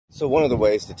So one of the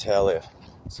ways to tell if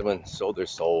someone sold their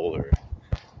soul or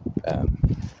um,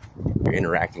 you're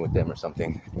interacting with them or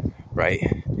something, right,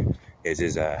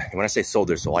 is when I say sold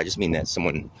their soul, I just mean that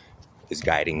someone is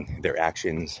guiding their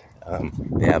actions.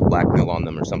 They have blackmail on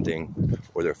them or something,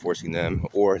 or they're forcing them,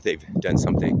 or they've done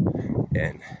something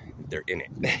and they're in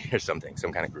it or something,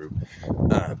 some kind of group.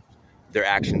 Their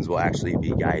actions will actually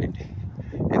be guided.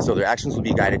 And so their actions will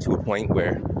be guided to a point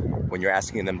where when you're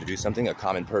asking them to do something, a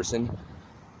common person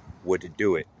would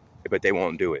do it, but they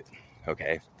won't do it,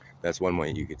 okay? That's one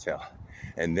way you could tell.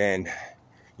 And then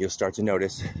you'll start to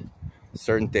notice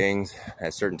certain things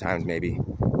at certain times, maybe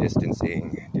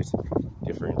distancing, just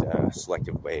different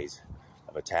selective ways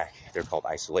of attack. They're called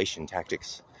isolation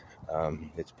tactics.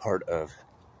 It's part of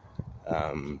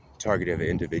targeted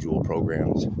individual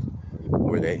programs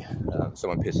where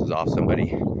someone pisses off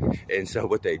somebody, and so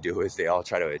what they do is they all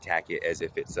try to attack it as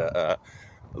if it's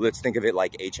let's think of it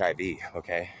like HIV,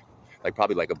 okay? Like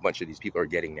probably like a bunch of these people are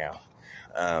getting now.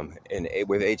 And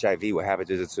with HIV, what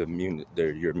happens is your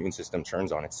immune system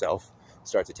turns on itself,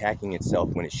 starts attacking itself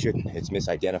when it shouldn't. It's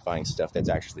misidentifying stuff that's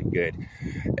actually good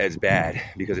as bad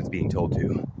because it's being told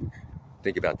to.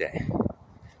 Think about that.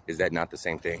 Is that not the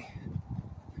same thing?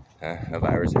 A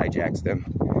virus hijacks them,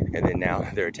 and then now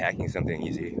they're attacking something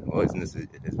easy. Well, isn't this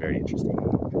is very interesting?